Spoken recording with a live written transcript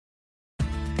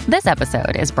This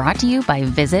episode is brought to you by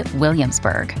Visit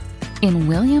Williamsburg. In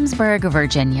Williamsburg,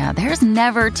 Virginia, there's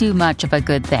never too much of a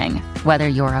good thing. Whether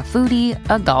you're a foodie,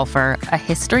 a golfer, a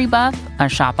history buff, a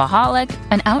shopaholic,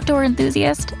 an outdoor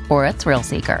enthusiast, or a thrill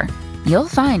seeker, you'll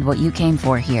find what you came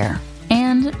for here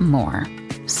and more.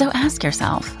 So ask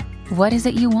yourself, what is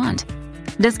it you want?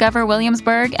 Discover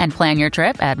Williamsburg and plan your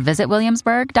trip at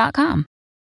visitwilliamsburg.com.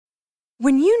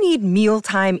 When you need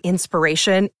mealtime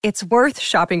inspiration, it's worth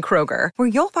shopping Kroger, where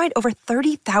you'll find over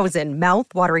 30,000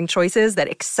 mouth-watering choices that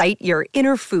excite your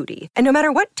inner foodie. And no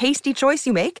matter what tasty choice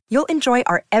you make, you'll enjoy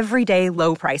our everyday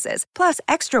low prices, plus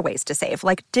extra ways to save,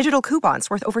 like digital coupons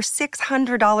worth over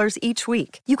 $600 each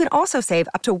week. You can also save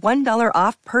up to $1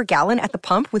 off per gallon at the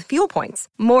pump with fuel points.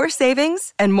 More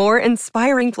savings and more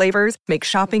inspiring flavors make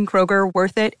shopping Kroger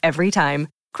worth it every time.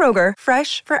 Kroger,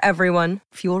 fresh for everyone.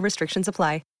 Fuel restrictions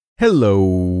apply.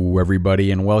 Hello,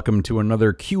 everybody, and welcome to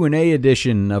another Q&A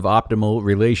edition of Optimal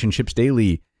Relationships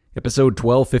Daily, episode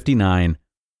 1259.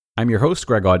 I'm your host,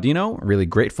 Greg Audino. Really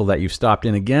grateful that you've stopped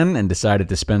in again and decided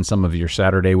to spend some of your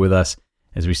Saturday with us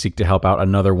as we seek to help out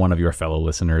another one of your fellow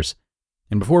listeners.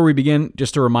 And before we begin,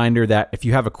 just a reminder that if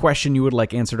you have a question you would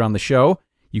like answered on the show,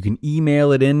 you can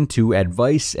email it in to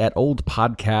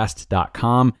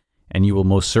advice@oldpodcast.com, and you will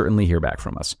most certainly hear back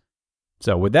from us.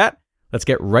 So with that, let's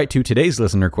get right to today's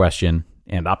listener question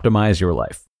and optimize your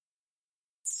life.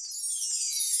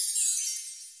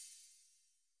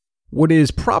 What is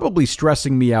probably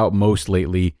stressing me out most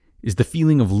lately is the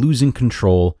feeling of losing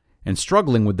control and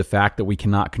struggling with the fact that we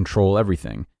cannot control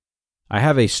everything. I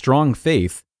have a strong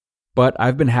faith, but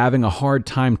I've been having a hard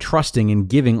time trusting and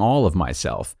giving all of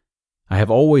myself. I have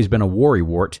always been a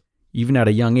worrywart, even at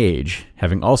a young age,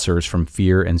 having ulcers from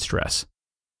fear and stress.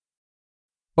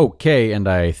 Okay, and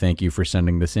I thank you for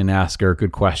sending this in, Asker.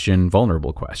 Good question,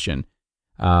 vulnerable question.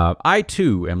 I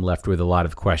too am left with a lot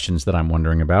of questions that I'm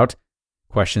wondering about,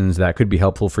 questions that could be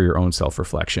helpful for your own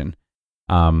self-reflection.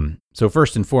 So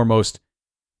first and foremost,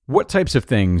 what types of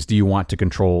things do you want to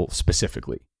control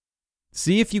specifically?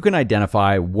 See if you can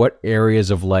identify what areas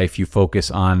of life you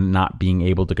focus on not being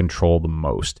able to control the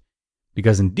most.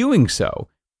 Because in doing so,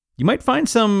 you might find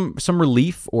some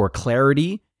relief or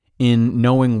clarity in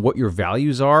knowing what your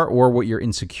values are or what your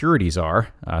insecurities are.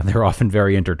 They're often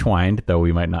very intertwined, though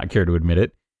we might not care to admit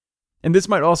it. And this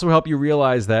might also help you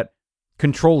realize that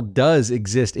control does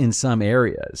exist in some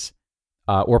areas,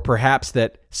 or perhaps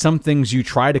that some things you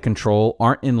try to control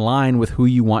aren't in line with who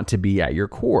you want to be at your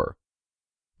core.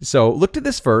 So look to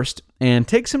this first and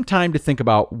take some time to think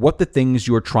about what the things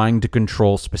you're trying to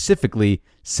control specifically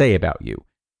say about you.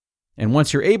 And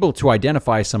once you're able to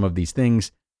identify some of these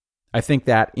things, I think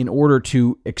that in order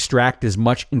to extract as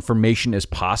much information as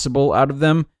possible out of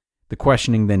them, the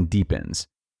questioning then deepens.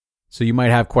 So you might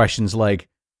have questions like,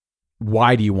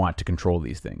 why do you want to control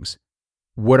these things?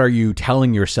 What are you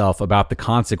telling yourself about the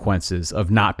consequences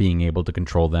of not being able to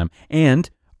control them? And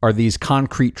are these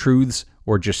concrete truths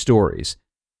or just stories?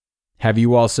 Have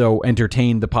you also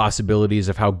entertained the possibilities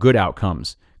of how good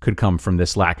outcomes could come from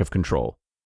this lack of control?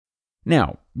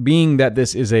 Now, being that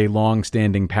this is a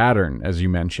long-standing pattern, as you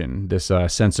mentioned, this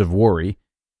sense of worry,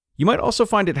 you might also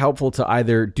find it helpful to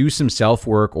either do some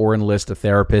self-work or enlist a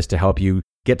therapist to help you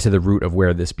get to the root of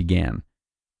where this began.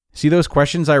 See, those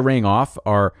questions I rang off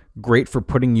are great for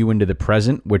putting you into the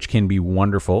present, which can be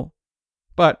wonderful,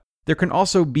 but there can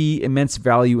also be immense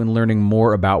value in learning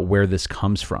more about where this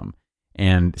comes from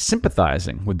and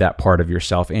sympathizing with that part of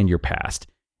yourself and your past.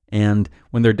 And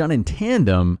when they're done in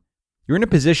tandem, you're in a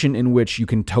position in which you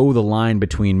can toe the line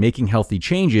between making healthy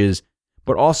changes,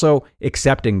 but also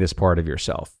accepting this part of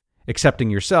yourself. Accepting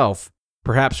yourself,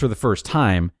 perhaps for the first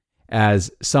time, as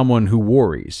someone who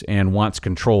worries and wants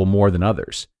control more than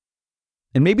others.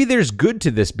 And maybe there's good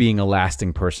to this being a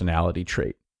lasting personality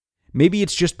trait. Maybe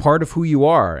it's just part of who you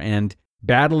are, and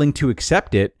battling to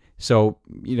accept it, so,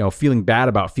 feeling bad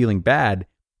about feeling bad,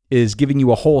 is giving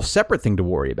you a whole separate thing to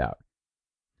worry about.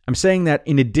 I'm saying that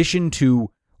in addition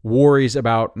to worries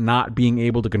about not being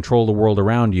able to control the world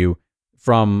around you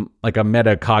from like a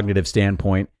metacognitive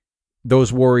standpoint,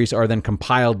 those worries are then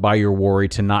compiled by your worry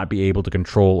to not be able to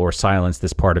control or silence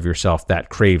this part of yourself that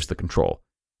craves the control.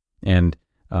 And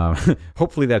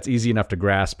hopefully that's easy enough to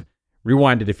grasp.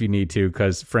 Rewind it if you need to,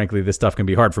 because frankly, this stuff can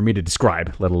be hard for me to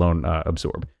describe, let alone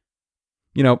absorb.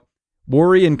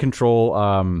 Worry and control,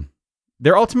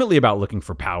 they're ultimately about looking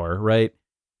for power, right?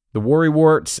 The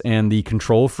worrywarts and the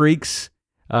control freaks,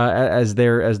 as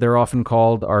they're often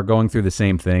called, are going through the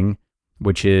same thing,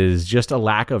 which is just a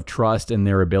lack of trust in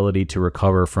their ability to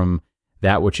recover from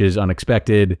that which is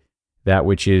unexpected, that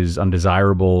which is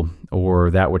undesirable, or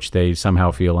that which they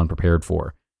somehow feel unprepared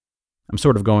for. I'm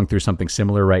sort of going through something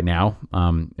similar right now.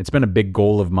 It's been a big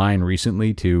goal of mine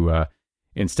recently to,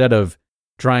 instead of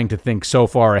trying to think so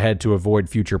far ahead to avoid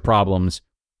future problems,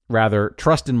 rather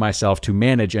trust in myself to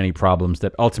manage any problems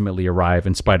that ultimately arrive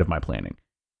in spite of my planning.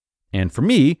 And for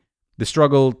me, the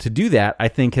struggle to do that, I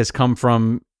think, has come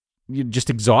from just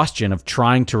exhaustion of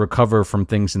trying to recover from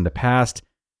things in the past,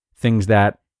 things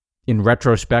that, in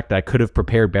retrospect, I could have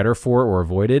prepared better for or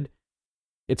avoided.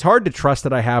 It's hard to trust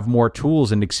that I have more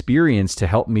tools and experience to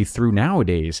help me through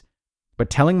nowadays, but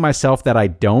telling myself that I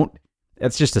don't,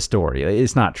 that's just a story.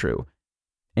 It's not true.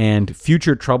 And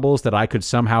future troubles that I could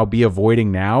somehow be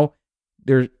avoiding now,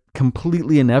 they're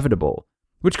completely inevitable,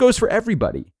 which goes for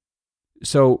everybody.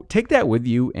 So take that with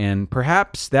you, and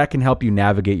perhaps that can help you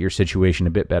navigate your situation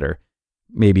a bit better.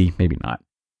 Maybe, maybe not.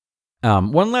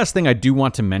 One last thing I do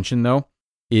want to mention, though,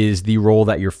 is the role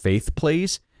that your faith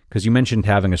plays, because you mentioned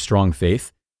having a strong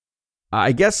faith.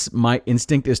 I guess my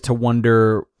instinct is to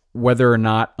wonder whether or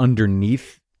not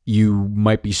underneath you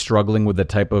might be struggling with a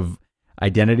type of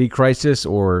identity crisis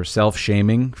or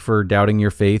self-shaming for doubting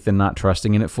your faith and not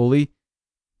trusting in it fully.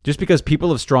 Just because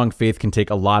people of strong faith can take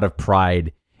a lot of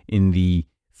pride in the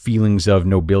feelings of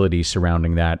nobility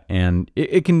surrounding that, and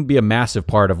it can be a massive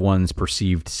part of one's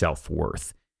perceived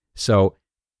self-worth. So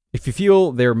if you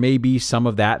feel there may be some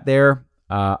of that there,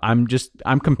 I'm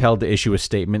compelled to issue a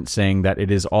statement saying that it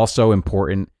is also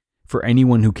important for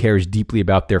anyone who cares deeply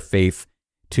about their faith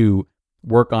to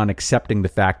work on accepting the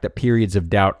fact that periods of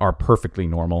doubt are perfectly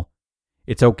normal.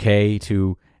 It's okay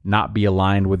to not be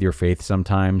aligned with your faith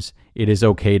sometimes. It is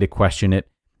okay to question it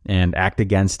and act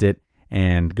against it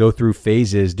and go through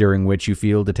phases during which you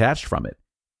feel detached from it.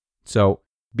 So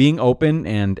being open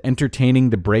and entertaining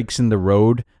the breaks in the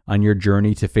road on your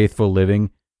journey to faithful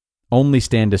living only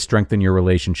stand to strengthen your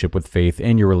relationship with faith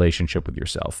and your relationship with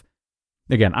yourself.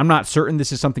 Again, I'm not certain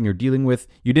this is something you're dealing with.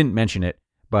 You didn't mention it,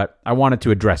 but I wanted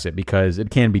to address it because it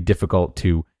can be difficult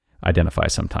to identify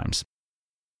sometimes.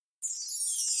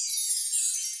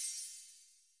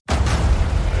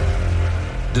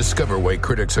 Discover why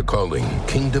critics are calling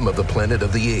Kingdom of the Planet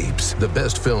of the Apes the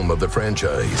best film of the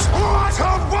franchise. What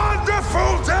a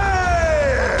wonderful day!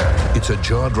 It's a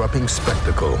jaw-dropping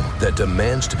spectacle that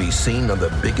demands to be seen on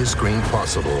the biggest screen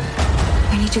possible.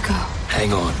 We need to go.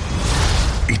 Hang on.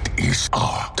 It is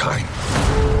our time.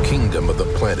 Kingdom of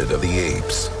the Planet of the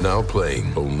Apes. Now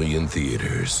playing only in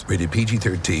theaters. Rated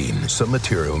PG-13. Some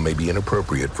material may be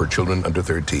inappropriate for children under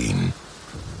 13.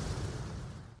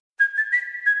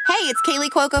 Hey, it's Kaylee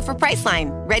Cuoco for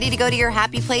Priceline. Ready to go to your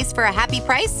happy place for a happy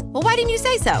price? Well, why didn't you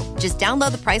say so? Just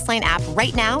download the Priceline app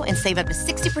right now and save up to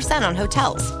 60% on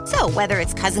hotels. So whether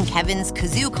it's Cousin Kevin's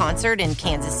Kazoo Concert in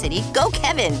Kansas City, go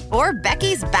Kevin, or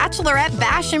Becky's Bachelorette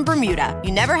Bash in Bermuda,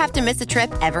 you never have to miss a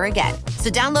trip ever again.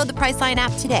 So download the Priceline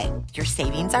app today. Your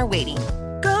savings are waiting.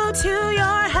 Go to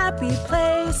your happy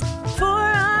place for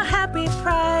a happy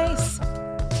price.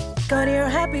 Go to your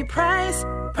happy price,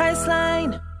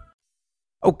 Priceline.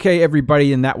 Okay,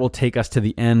 everybody, and that will take us to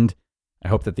the end. I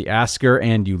hope that the asker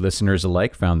and you listeners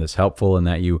alike found this helpful and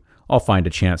that you all find a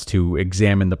chance to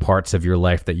examine the parts of your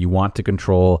life that you want to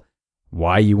control,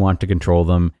 why you want to control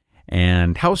them,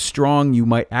 and how strong you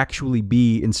might actually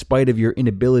be in spite of your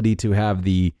inability to have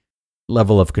the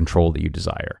level of control that you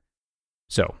desire.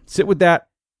 So, sit with that,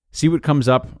 see what comes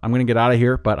up. I'm going to get out of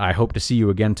here, but I hope to see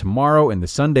you again tomorrow in the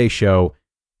Sunday show.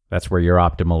 That's where your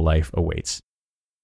optimal life awaits.